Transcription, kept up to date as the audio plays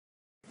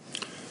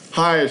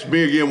Hi, it's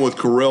me again with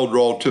Corel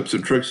Draw Tips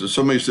and Tricks, and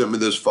somebody sent me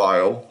this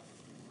file.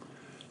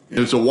 And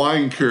it's a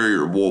wine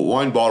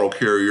bottle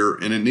carrier,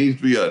 and it needs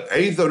to be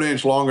 1/8 of an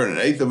inch longer and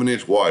 1/8 of an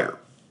inch wider.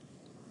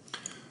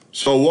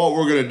 So what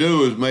we're going to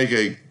do is make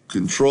a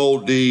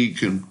Control-D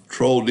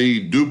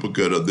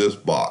duplicate of this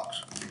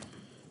box,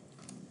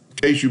 in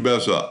case you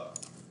mess up.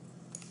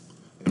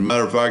 As a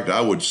matter of fact,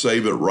 I would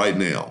save it right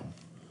now.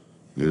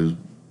 It is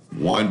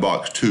wine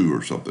box 2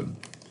 or something.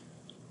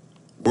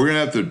 We're going to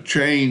have to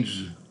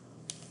change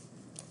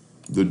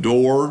the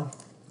door.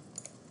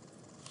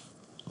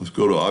 Let's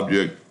go to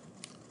Object,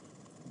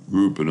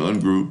 Group, and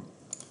Ungroup.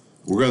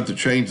 We're going to have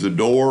to change the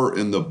door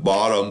and the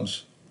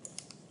bottoms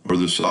or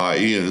the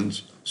side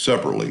ends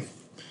separately.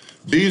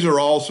 These are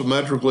all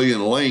symmetrically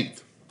in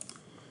length,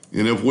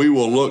 and if we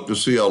will look to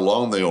see how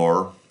long they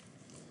are,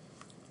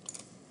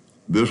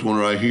 this one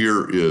right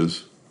here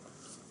is,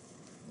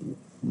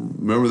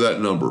 remember that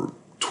number,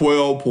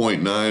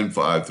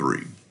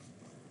 12.953.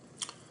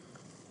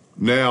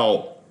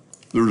 Now,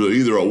 there's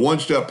either a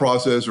one-step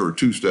process or a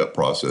two-step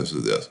process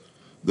of this.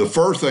 The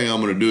first thing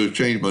I'm going to do is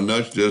change my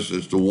nudge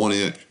distance to 1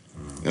 inch,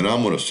 and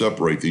I'm going to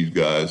separate these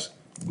guys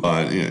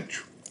by 1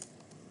 inch,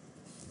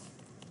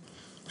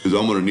 because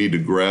I'm going to need to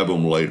grab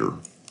them later.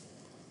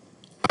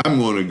 I'm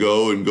going to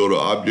go to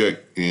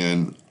Object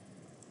and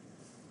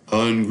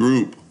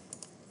Ungroup.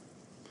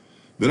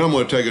 Then I'm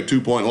going to take a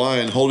 2-point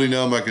line, holding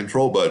down my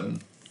control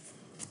button.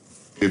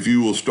 If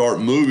you will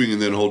start moving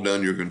and then hold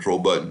down your control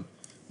button,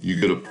 you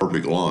get a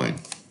perfect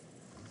line.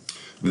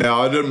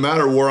 Now, it doesn't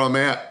matter where I'm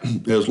at,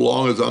 as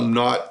long as I'm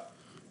not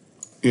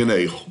in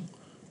a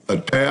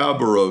tab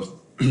or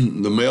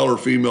the male or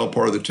female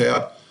part of the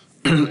tab,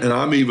 and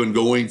I'm even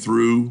going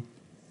through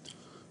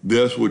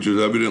this, which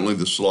is evidently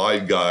the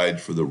slide guide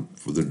for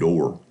the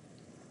door.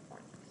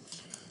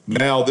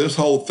 Now, this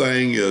whole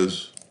thing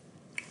is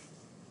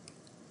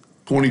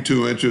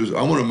 22 inches.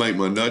 I'm going to make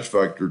my nudge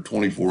factor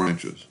 24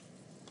 inches.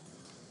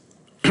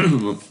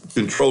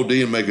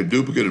 Control-D and make a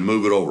duplicate and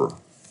move it over.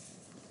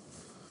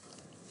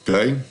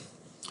 Okay,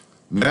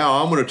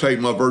 now I'm going to take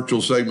my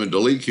virtual segment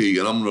delete key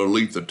and I'm going to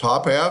delete the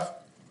top half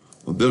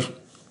of this.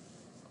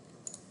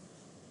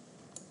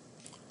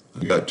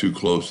 I got too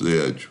close to the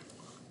edge.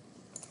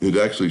 It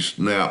actually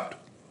snapped.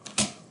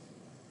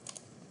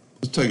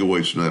 Let's take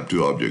away snap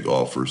to object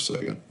off for a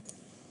second.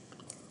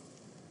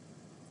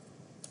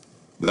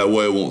 That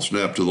way it won't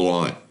snap to the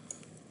line.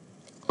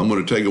 I'm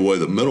going to take away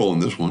the middle on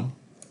this one.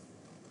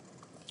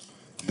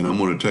 And I'm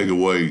going to take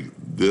away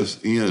this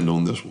end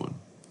on this one.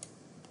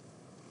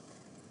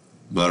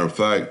 Matter of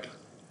fact,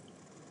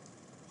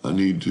 I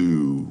need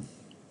to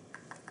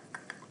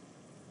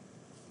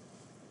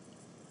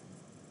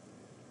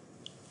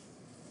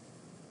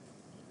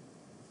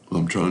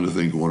I'm trying to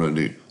think what I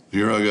need.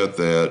 Here I got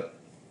that.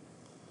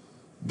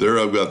 There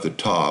I've got the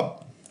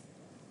top.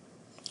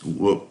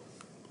 Whoop.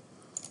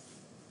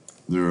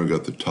 There I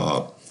got the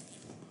top.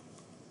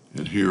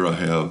 And here I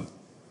have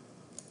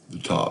the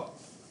top.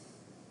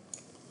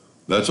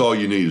 That's all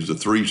you need is the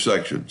 3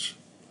 sections.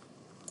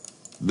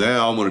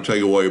 Now I'm going to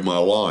take away my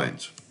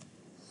lines.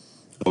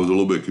 I was a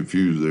little bit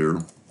confused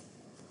there.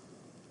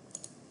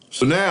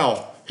 So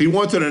now, he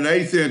wants it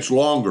 1/8 inch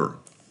longer.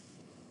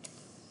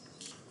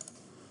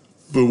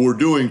 But we're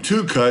doing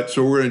 2 cuts,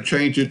 so we're going to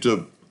change it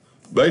to,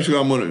 basically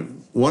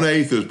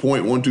 1/8 is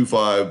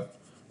 0.125.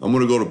 I'm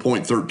going to go to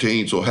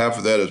 0.13, so half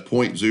of that is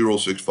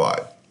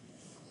 0.065.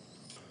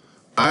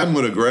 I'm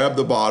going to grab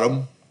the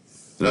bottom,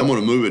 and I'm going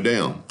to move it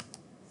down.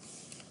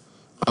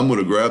 I'm going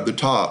to grab the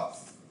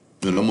top,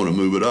 and I'm going to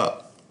move it up.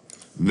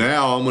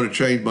 Now I'm going to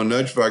change my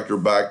nudge factor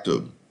back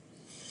to,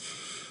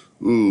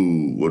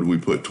 what did we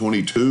put,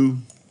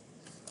 22?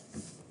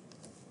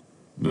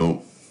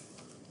 No,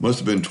 must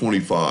have been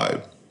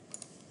 25.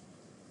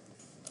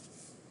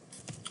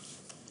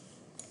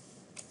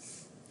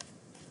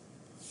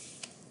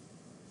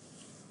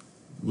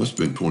 Must have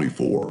been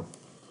 24.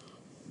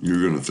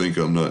 You're going to think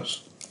I'm not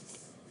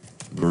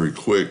very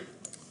quick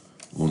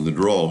on the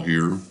draw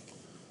here.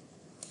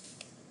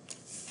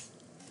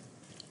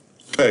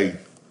 Okay.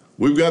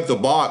 We've got the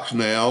box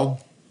now.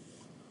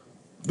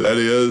 That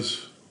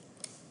is,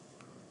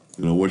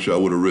 I wish I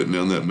would have written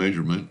down that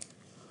measurement.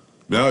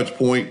 Now it's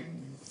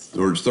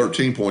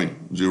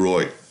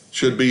 13.08.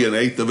 Should be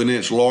 1/8 of an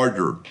inch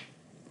larger.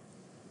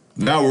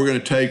 Now we're going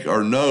to take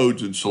our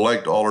nodes and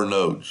select all our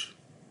nodes.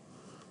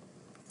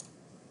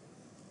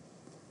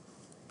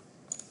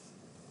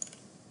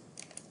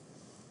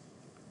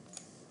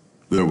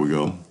 There we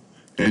go.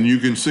 And you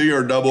can see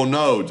our double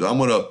nodes. I'm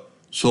going to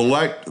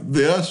select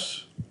this.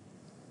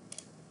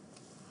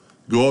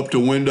 Go up to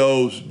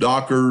Windows,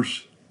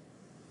 Dockers,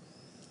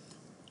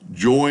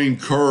 Join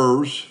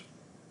Curves,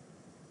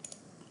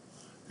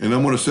 and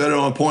I'm going to set it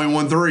on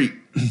 0.13.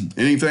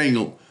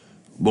 Anything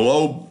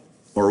below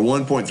or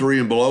 1.3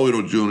 and below,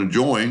 it'll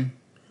join.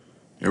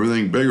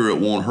 Everything bigger, it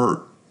won't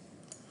hurt.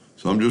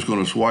 So I'm just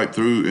going to swipe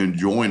through and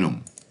join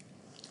them.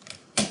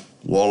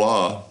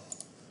 Voila.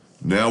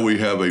 Now we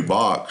have a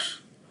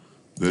box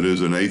that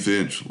is 1/8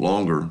 inch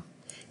longer.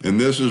 And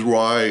this is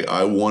why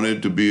I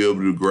wanted to be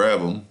able to grab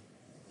them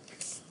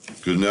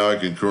because now I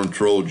can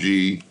Control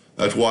G.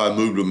 That's why I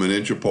moved them an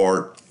inch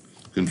apart.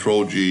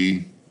 Control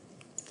G,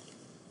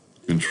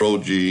 Control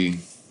G,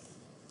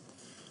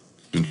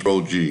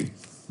 Control G.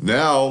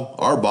 Now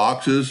our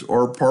boxes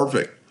are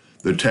perfect.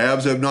 The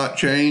tabs have not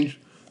changed.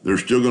 They're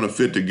still going to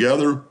fit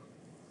together,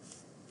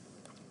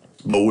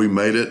 but we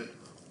made it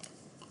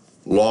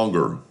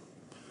longer.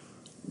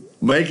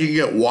 Making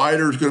it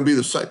wider is going to be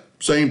the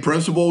same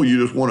principle.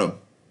 You just want to,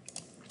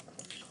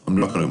 I'm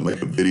not going to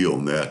make a video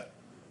on that.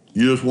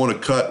 You just want to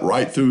cut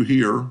right through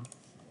here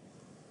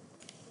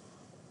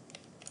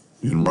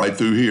and right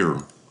through here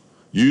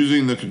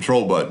using the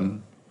control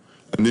button.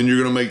 And then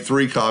you're going to make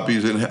 3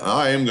 copies, and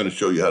I am going to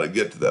show you how to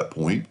get to that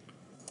point.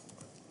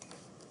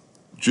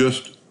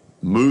 Just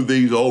move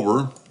these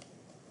over.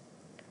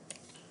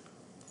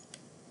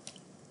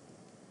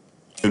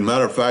 As a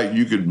matter of fact,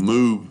 you could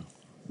move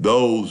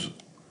those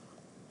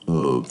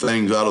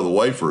things out of the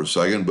way for a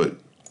second, but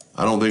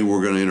I don't think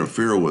we're going to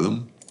interfere with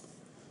them.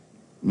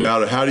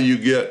 Now, how do you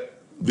get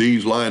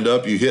these lined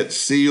up? You hit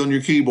C on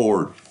your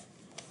keyboard,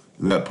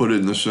 and that put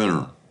it in the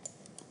center.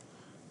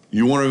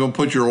 You want to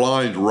put your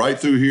lines right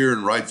through here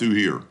and right through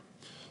here.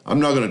 I'm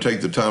not going to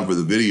take the time for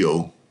the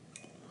video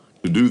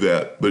to do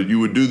that, but you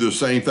would do the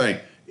same thing.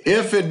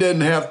 If it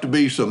didn't have to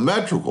be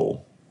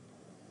symmetrical,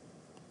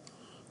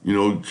 you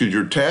know, because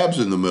your tab's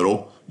in the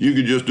middle, you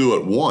could just do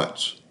it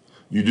once.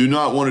 You do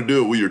not want to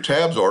do it where your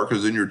tabs are,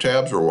 because then your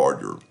tabs are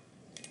larger.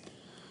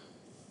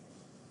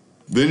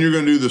 Then you're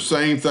going to do the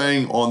same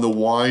thing on the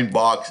wind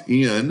box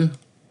end.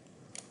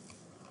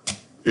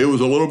 It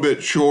was a little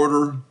bit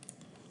shorter,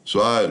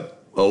 so I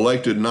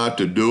elected not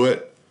to do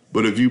it.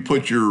 But if you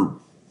put your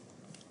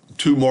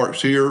 2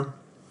 marks here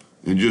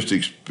and just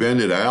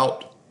expand it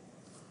out,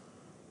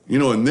 you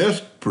know, in this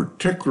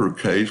particular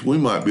case, we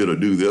might be able to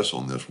do this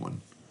on this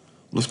one.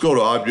 Let's go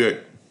to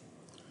Object,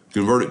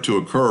 convert it to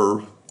a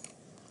curve.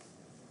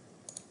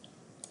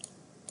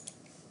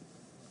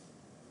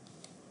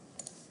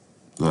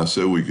 I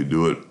said we could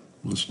do it.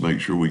 Let's make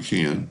sure we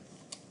can.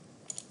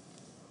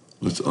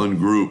 Let's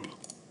ungroup.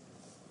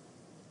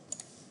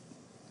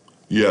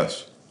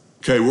 Yes.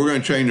 Okay, we're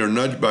going to change our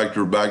nudge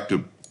factor back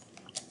to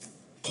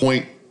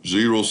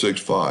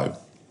 0.065.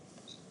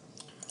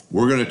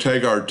 We're going to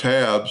take our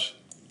tabs,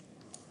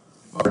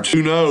 our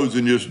 2 nodes,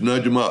 and just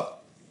nudge them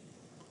up.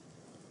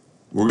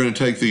 We're going to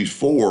take these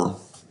 4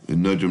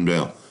 and nudge them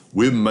down.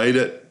 We've made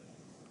it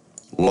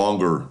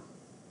longer.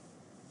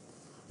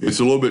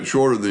 It's a little bit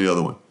shorter than the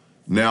other one.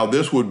 Now,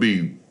 this would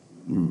be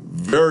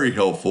very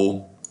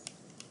helpful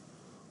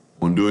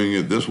when doing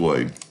it this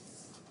way.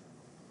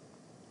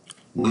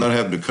 We're not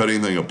having to cut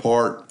anything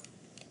apart.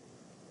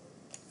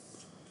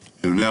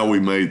 And now we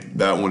made,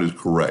 that one is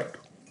correct.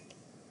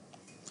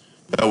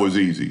 That was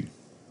easy.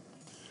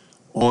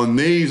 On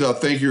these, I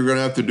think you're going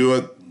to have to do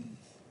it.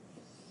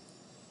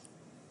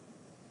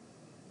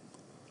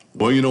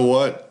 Well, you know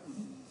what?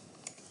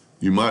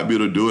 You might be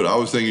able to do it. I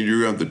was thinking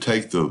you're going to have to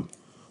take the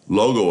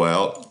logo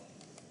out.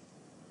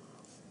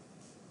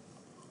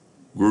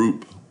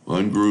 Group,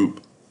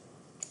 ungroup,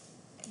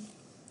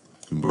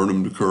 convert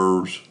them to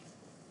curves.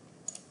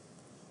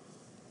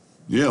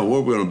 Yeah,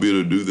 we're going to be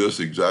able to do this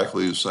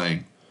exactly the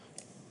same.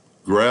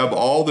 Grab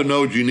all the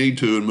nodes you need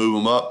to and move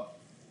them up.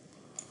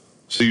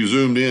 So you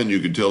zoomed in, you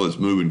can tell it's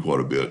moving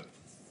quite a bit.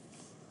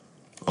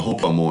 I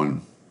hope I'm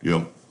on,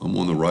 yep, I'm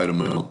on the right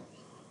amount.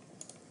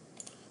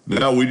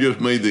 Now we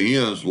just made the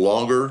ends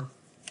longer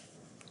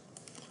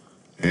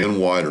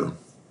and wider.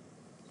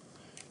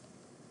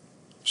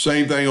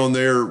 Same thing on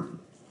there.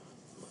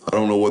 I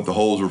don't know what the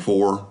holes are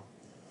for.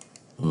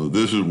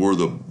 This is where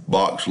the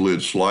box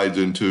lid slides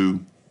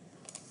into.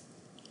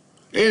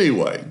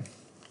 Anyway,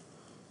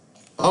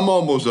 I'm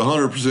almost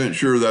 100%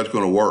 sure that's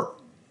going to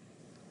work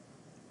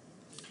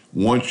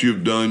once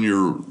you've done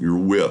your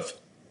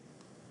width.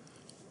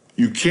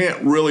 You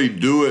can't really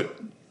do it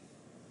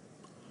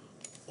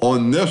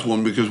on this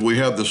one because we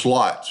have the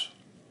slots,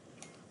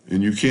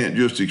 and you can't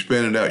just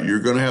expand it out.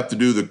 You're going to have to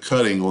do the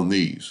cutting on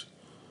these.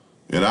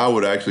 And I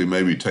would actually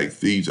maybe take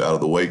these out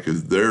of the way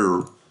because they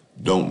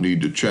don't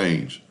need to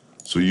change.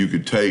 So you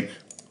could take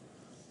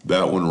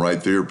that one right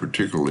there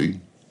particularly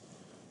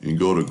and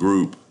go to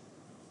group,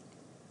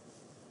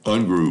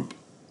 ungroup,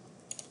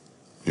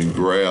 and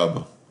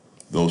grab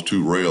those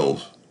 2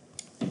 rails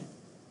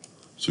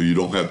so you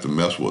don't have to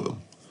mess with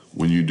them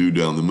when you do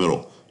down the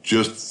middle.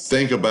 Just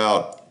think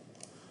about,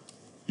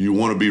 you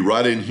want to be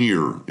right in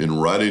here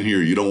and right in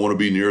here. You don't want to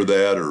be near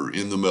that or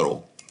in the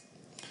middle.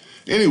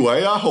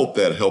 Anyway, I hope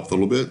that helped a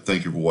little bit.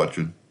 Thank you for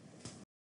watching.